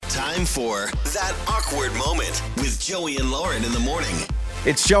Time for That Awkward Moment with Joey and Lauren in the morning.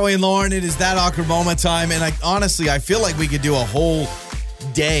 It's Joey and Lauren. It is That Awkward Moment time. And honestly, I feel like we could do a whole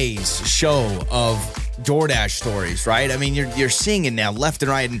day's show of DoorDash stories, right? I mean, you're seeing it now left and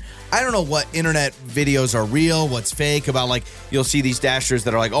right. And I don't know what internet videos are real, what's fake about, like, you'll see these Dashers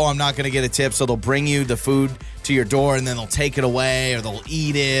that are like, oh, I'm not going to get a tip. So they'll bring you the food to your door and then they'll take it away or they'll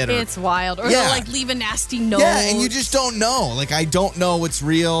eat it. Or, it's wild. Or they'll like leave a nasty note. Yeah, and you just don't know. Like, I don't know what's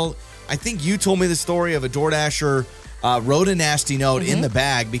real. I think you told me the story of a DoorDasher wrote a nasty note in the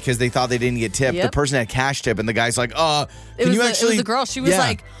bag because they thought they didn't get tipped. Yep. the person had cash tip, and the guy's like, It was the girl. She was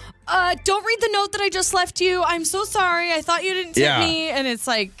like, don't read the note that I just left you. I'm so sorry. I thought you didn't tip me. And it's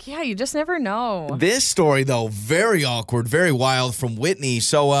like, yeah, you just never know. This story, though, very awkward, very wild from Whitney.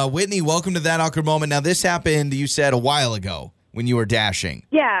 So, Whitney, welcome to That Awkward Moment. Now, this happened, you said, a while ago when you were dashing.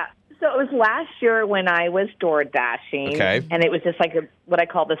 Yeah. So it was last year when I was door dashing. Okay. And it was just like what I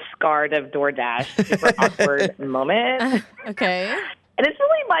call the scarred of DoorDash, super awkward moment. Okay. And it's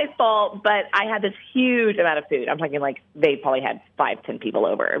really my fault, but I had this huge amount of food. I'm talking like they probably had 5-10 people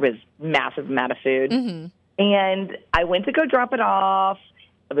over. It was a massive amount of food. Mm-hmm. And I went to go drop it off.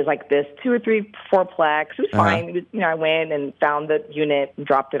 It was like this 2 or 3 fourplex. It was fine. It was, I went and found the unit and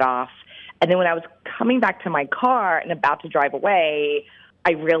dropped it off. And then when I was coming back to my car and about to drive away,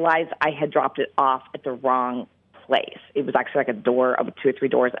 I realized I had dropped it off at the wrong place. It was actually like a door of 2 or 3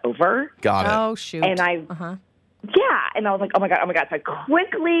 doors over. Got it. Oh, shoot. And and I was like, oh my God. So I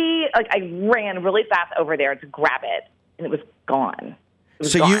quickly, I ran really fast over there to grab it, and it was gone.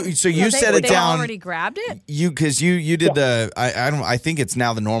 So you set it they down. Already grabbed it? Because you did I think it's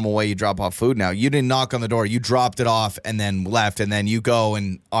now the normal way you drop off food now. You didn't knock on the door. You dropped it off and then left, and then you go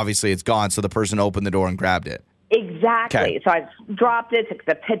and obviously it's gone. So the person opened the door and grabbed it. Exactly. Okay. So I dropped it, took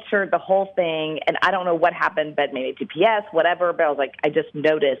the picture, the whole thing, and I don't know what happened, but maybe GPS, whatever. But I was like, I just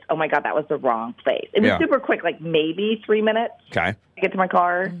noticed, oh my God, that was the wrong place. It was super quick, like maybe 3 minutes to get to my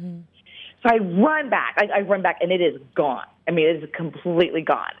car. Mm-hmm. So I run back. I run back, and it is gone. I mean, it is completely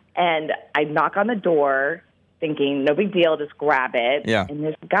gone. And I knock on the door, thinking, no big deal, just grab it. Yeah. And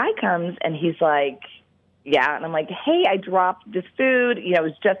this guy comes, and he's like, yeah. And I'm like, hey, I dropped this food. It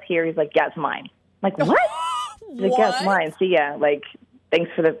was just here. He's like, yeah, it's mine. I'm like, what? He's like, yeah, it's mine. See ya. Like, thanks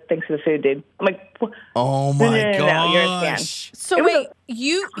for the food, dude. I'm like, oh my gosh. No, you're a scam. So wait,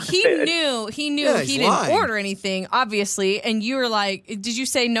 he knew he didn't order anything, obviously, and you were like, did you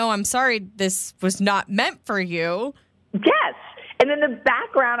say, no, I'm sorry, this was not meant for you? Yes. And in the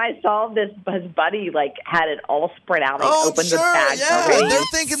background, I saw his buddy, had it all spread out. Opened the bag. Yeah. They're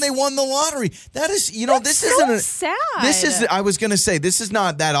thinking they won the lottery. That is, this isn't sad. I was going to say, this is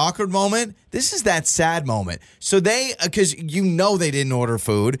not that awkward moment. This is that sad moment. So because they didn't order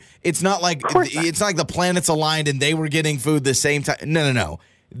food. It's not like the planets aligned and they were getting food the same time. No.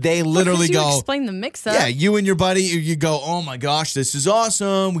 They literally you explain the mix-up. Yeah, you and your buddy, you go, oh my gosh, this is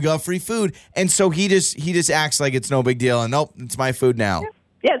awesome. We got free food. And so he just acts like it's no big deal. And nope, it's my food now.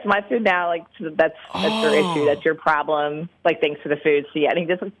 Yeah, it's my food now. So that's your issue. That's your problem. Thanks for the food. So yeah, and he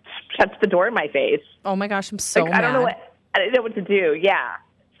just shuts the door in my face. Oh my gosh, I'm so mad. I don't know what to do. Yeah.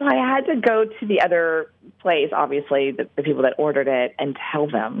 So I had to go to the other place, obviously, the people that ordered it, and tell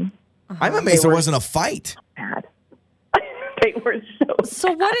them. I'm amazed there wasn't a fight. Bad. They were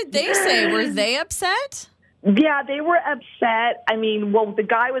So what did they say? Were they upset? Yeah, they were upset. I mean, the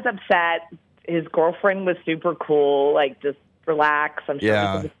guy was upset. His girlfriend was super cool, just relax. I'm sure it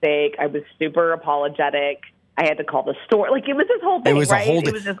was a mistake. I was super apologetic. I had to call the store. It was this whole thing, right?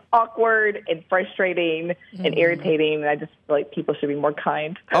 It was just awkward and frustrating and irritating. And I just feel like people should be more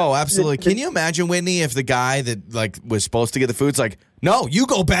kind. Oh, absolutely. Can you imagine, Whitney, if the guy that was supposed to get the food's like, no, you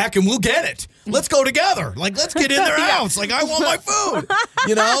go back and we'll get it. Let's go together. Let's get in their house. I want my food.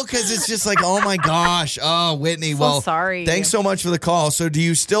 Because it's just oh my gosh. Oh, Whitney. Sorry. Thanks so much for the call. So do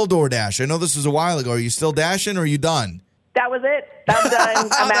you still DoorDash? I know this was a while ago. Are you still dashing or are you done? That was it. I'm done.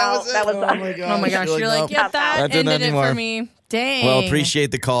 I'm out. That was oh my gosh. You're like, yep, that ended it for me. Dang. Well,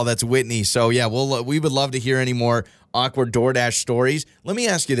 appreciate the call. That's Whitney. So yeah, we would love to hear any more awkward DoorDash stories. Let me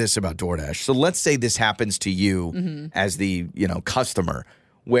ask you this about DoorDash. So let's say this happens to you as the customer,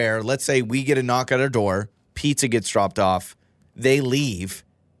 where let's say we get a knock at our door, pizza gets dropped off, they leave,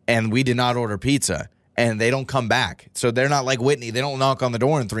 and we did not order pizza, and they don't come back. So they're not like Whitney. They don't knock on the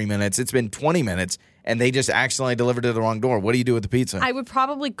door in 3 minutes. It's been 20 minutes. And they just accidentally delivered to the wrong door. What do you do with the pizza? I would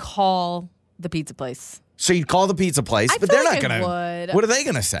probably call the pizza place. So you'd call the pizza place, but they're not going to. What are they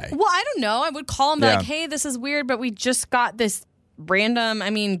going to say? Well, I don't know. I would call them like, hey, this is weird, but we just got this random,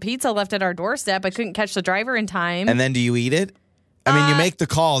 pizza left at our doorstep. I couldn't catch the driver in time. And then do you eat it? I mean, you make the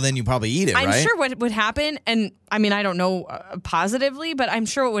call, then you probably eat it, right? I'm sure what would happen, and I mean, I don't know positively, but I'm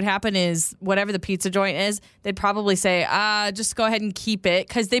sure what would happen is whatever the pizza joint is, they'd probably say, just go ahead and keep it,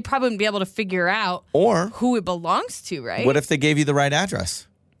 because they probably wouldn't be able to figure out who it belongs to, right? What if they gave you the right address?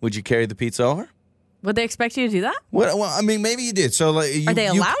 Would you carry the pizza over? Would they expect you to do that? Well, I mean, maybe you did. So, like, are they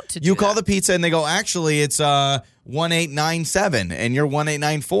allowed to do You call that? the pizza and they go, actually, it's 1897 and you're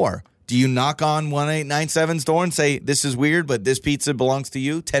 1894. Do you knock on 1897's door and say, this is weird, but this pizza belongs to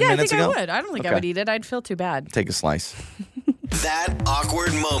you 10 minutes ago? I would. I don't think I would eat it. I'd feel too bad. Take a slice. That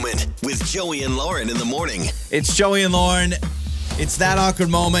awkward moment with Joey and Lauren in the morning. It's Joey and Lauren. It's that awkward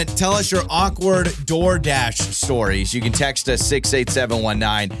moment. Tell us your awkward DoorDash stories. You can text us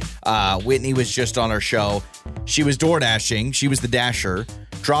 68719. Whitney was just on our show. She was DoorDashing. She was the dasher.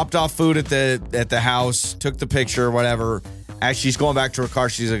 Dropped off food at the house. Took the picture, whatever. As she's going back to her car,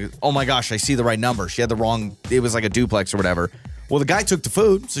 she's like, oh my gosh, I see the right number. She had the wrong, it was like a duplex or whatever. Well, the guy took the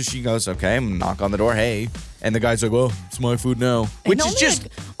food, so she goes, okay, I'm gonna knock on the door, hey. And the guy's like, well, it's my food now. Which is just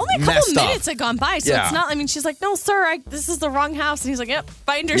only a couple messed up. minutes had gone by, so it's not, I mean, she's like, no, sir, this is the wrong house. And he's like, yep,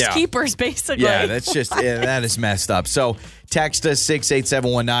 finders keepers, basically. Yeah, that's just, that is messed up. So text us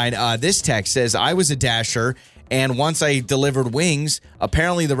 68719. This text says, I was a dasher, and once I delivered wings,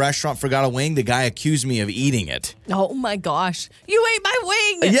 apparently the restaurant forgot a wing. The guy accused me of eating it. Oh my gosh. You ate my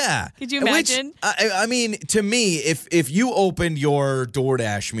wing. Yeah. Could you imagine? Which, I mean, to me, if you opened your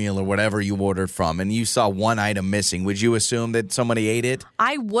DoorDash meal or whatever you ordered from and you saw one item missing, would you assume that somebody ate it?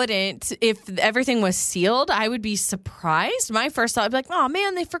 I wouldn't. If everything was sealed, I would be surprised. My first thought would be like, oh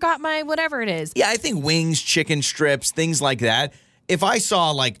man, they forgot my whatever it is. Yeah, I think wings, chicken strips, things like that. If I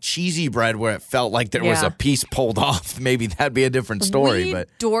saw like cheesy bread where it felt like there was a piece pulled off, maybe that'd be a different story. We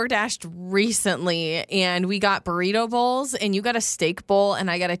DoorDashed recently, and we got burrito bowls, and you got a steak bowl, and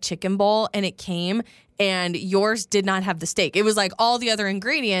I got a chicken bowl, and it came, and yours did not have the steak. It was like all the other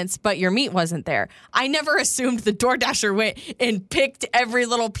ingredients, but your meat wasn't there. I never assumed the DoorDasher went and picked every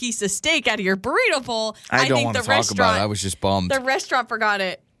little piece of steak out of your burrito bowl. I don't want to talk about it. I was just bummed. The restaurant forgot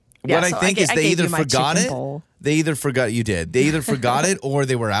it. What I think is they either forgot it. They either forgot you did. They either forgot it or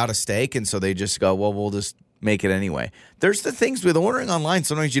they were out of steak, and so they just go, well, we'll just make it anyway. There's the things with ordering online.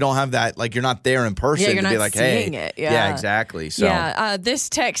 Sometimes you don't have that, like you're not there in person to be like, hey. It. Yeah, exactly. So this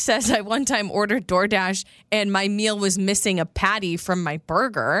text says I one time ordered DoorDash and my meal was missing a patty from my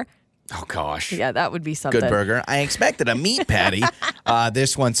burger. Oh, gosh. Yeah, that would be something. Good burger. I expected a meat patty.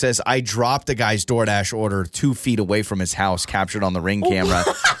 This one says, I dropped a guy's DoorDash order 2 feet away from his house, captured on the Ring camera.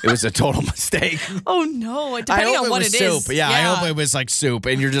 It was a total mistake. Oh, no. Depending on what it is. Yeah, I hope it was like soup.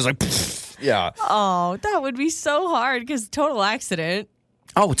 And you're just like, pfft. Yeah. Oh, that would be so hard because total accident.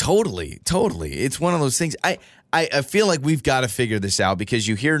 Oh, totally. Totally. It's one of those things. I feel like we've got to figure this out because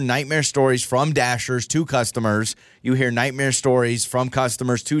you hear nightmare stories from dashers to customers. You hear nightmare stories from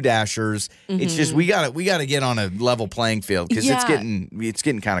customers to dashers. Mm-hmm. It's just we got to get on a level playing field because it's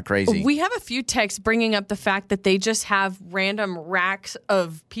getting kind of crazy. We have a few texts bringing up the fact that they just have random racks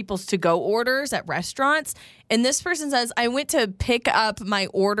of people's to-go orders at restaurants. And this person says, I went to pick up my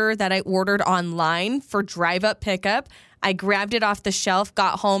order that I ordered online for drive-up pickup. I grabbed it off the shelf,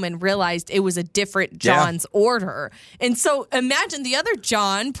 got home, and realized it was a different John's order. And so imagine the other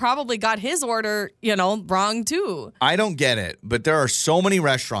John probably got his order, wrong too. I don't get it, but there are so many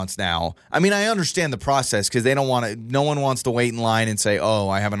restaurants now. I mean, I understand the process because they don't want to. No one wants to wait in line and say, "Oh,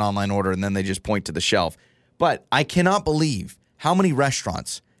 I have an online order," and then they just point to the shelf. But I cannot believe how many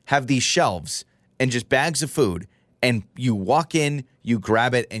restaurants have these shelves and just bags of food, and you walk in, you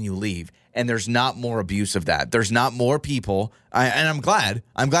grab it, and you leave. And there's not more abuse of that. There's not more people, and I'm glad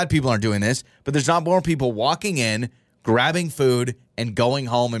people aren't doing this, but there's not more people walking in, grabbing food, and going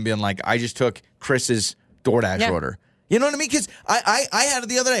home and being like, I just took Chris's DoorDash order. You know what I mean? Because I had it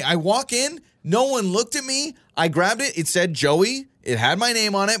the other day. I walk in, no one looked at me. I grabbed it. It said Joey. It had my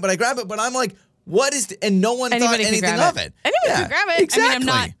name on it, but I grabbed it. But I'm like, what is, and no one thought anything of it. Anybody could grab it. Exactly. I mean,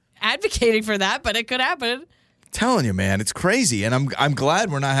 I'm not advocating for that, but it could happen. Telling you, man, it's crazy, and I'm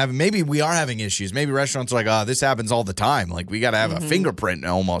glad we're not having. Maybe we are having issues. Maybe restaurants are like, oh, this happens all the time. Like we got to have a fingerprint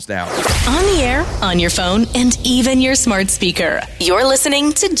almost now. On the air, on your phone, and even your smart speaker. You're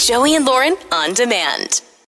listening to Joey and Lauren on Demand.